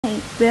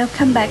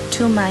Welcome back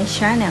to my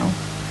channel.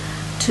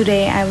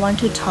 Today I want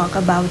to talk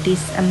about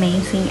this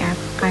amazing app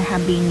I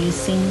have been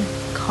using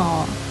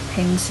called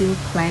Pencil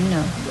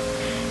Planner.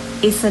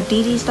 It's a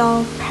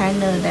digital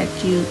planner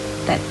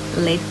that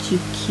lets you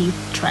keep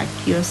track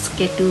your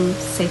schedule,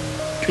 set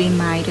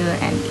reminder,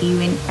 and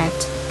even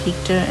add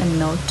picture and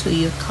note to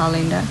your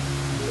calendar.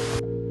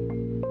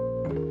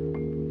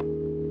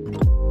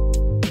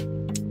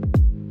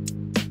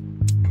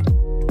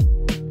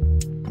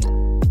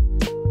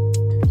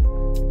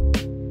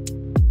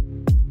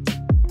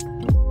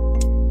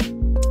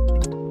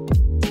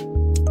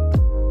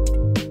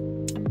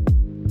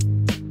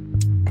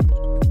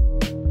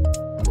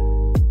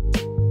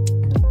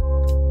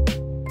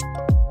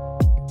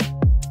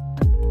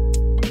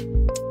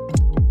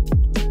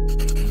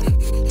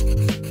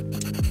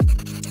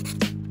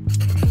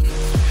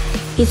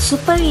 It's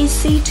super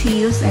easy to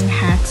use and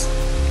has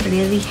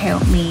really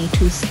helped me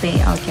to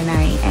stay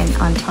organized and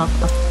on top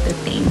of the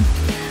thing.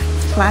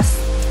 Plus,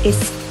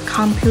 it's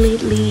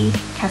completely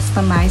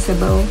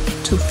customizable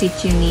to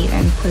fit your need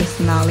and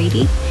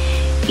personality.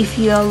 If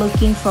you are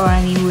looking for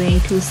a new way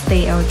to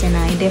stay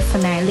organized,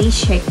 definitely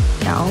check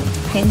out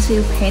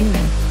Pencil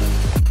Planner.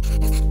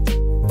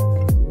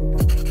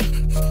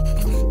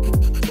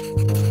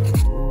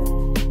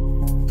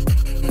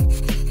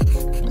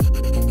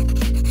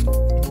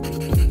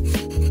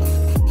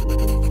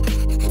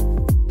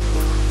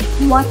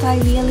 What I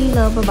really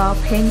love about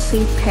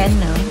Pencil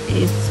Planner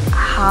is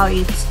how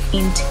it's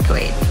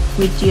integrated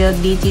with your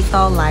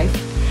digital life.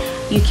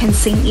 You can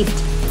sync it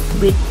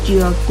with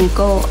your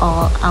Google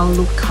or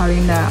Outlook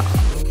calendar.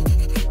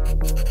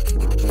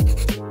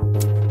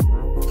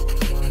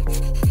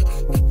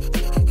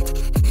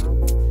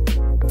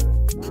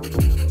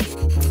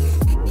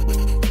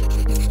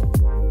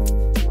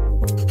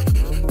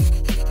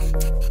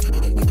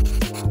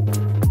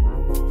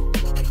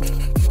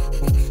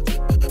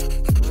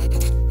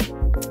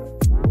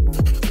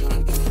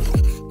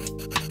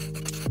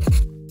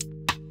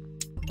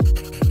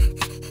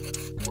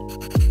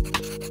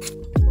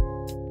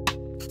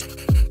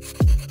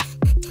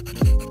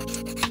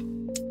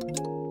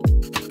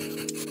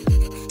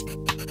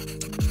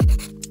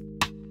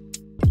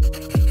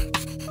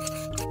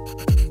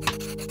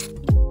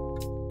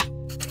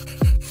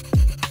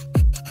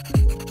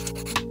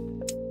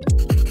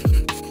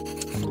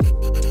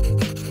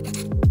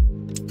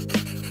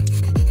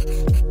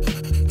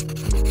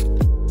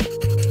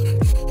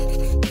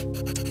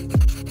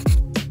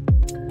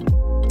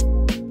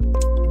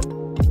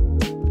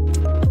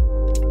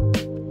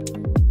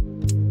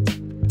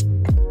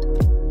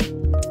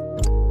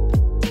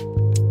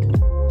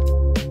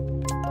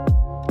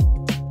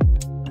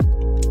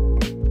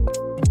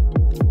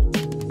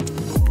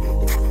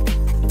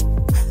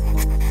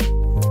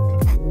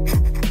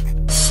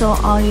 So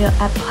all your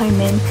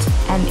appointments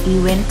and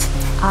events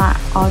are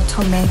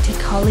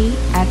automatically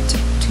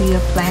added to your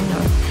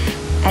planner.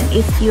 And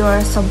if you are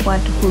someone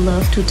who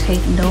loves to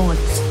take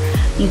notes,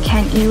 you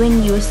can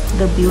even use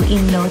the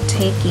built-in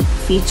note-taking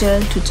feature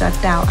to jot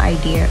down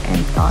ideas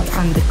and thoughts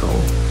on the go.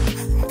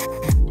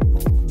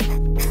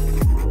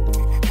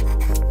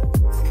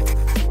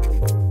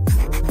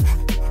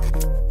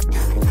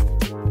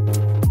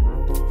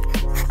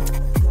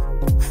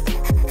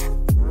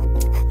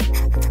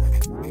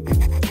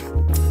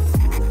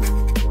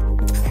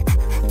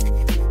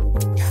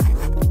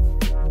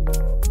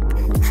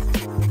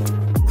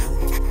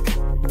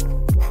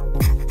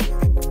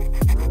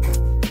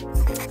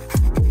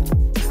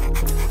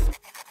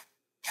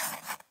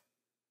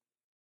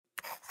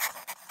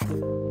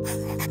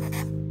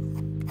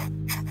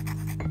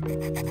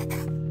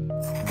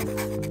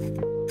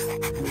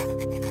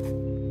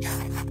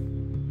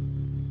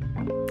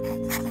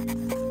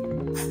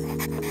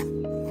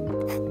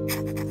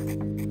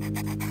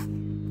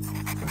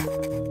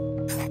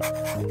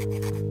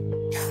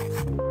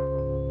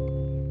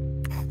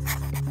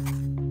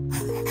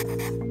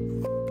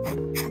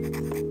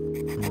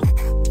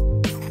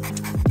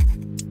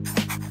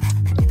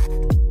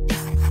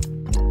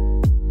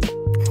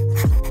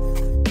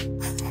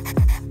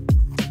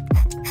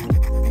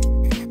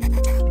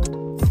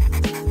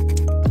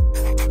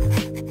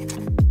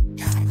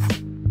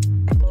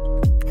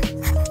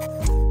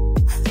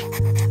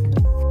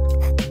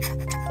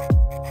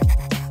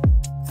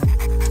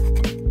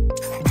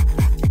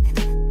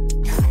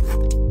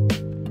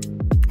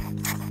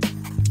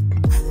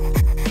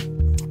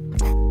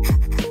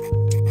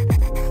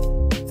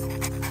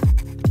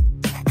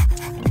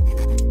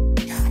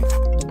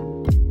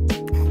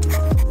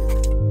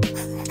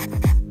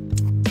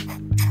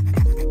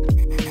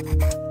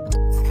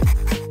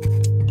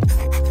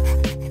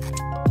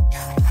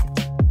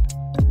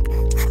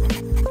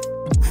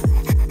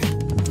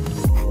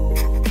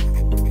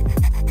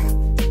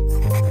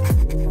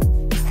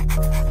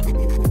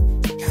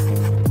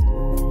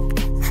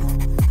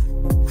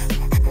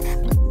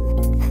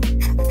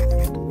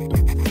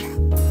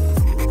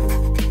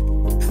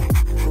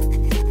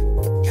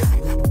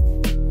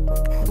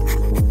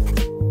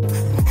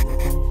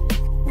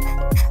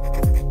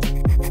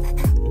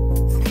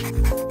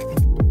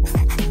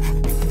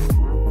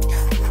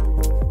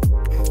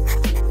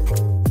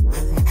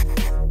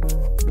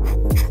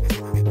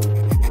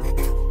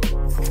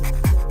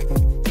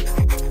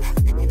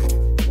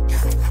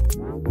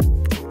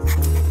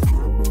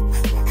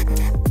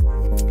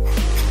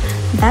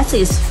 That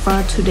is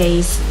for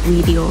today's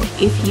video.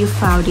 If you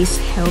found this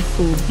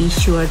helpful, be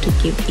sure to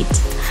give it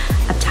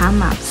a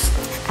thumb up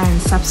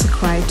and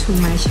subscribe to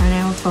my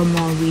channel for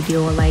more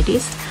videos like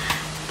this.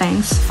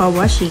 Thanks for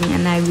watching,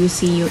 and I will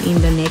see you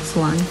in the next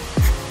one.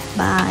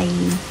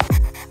 Bye.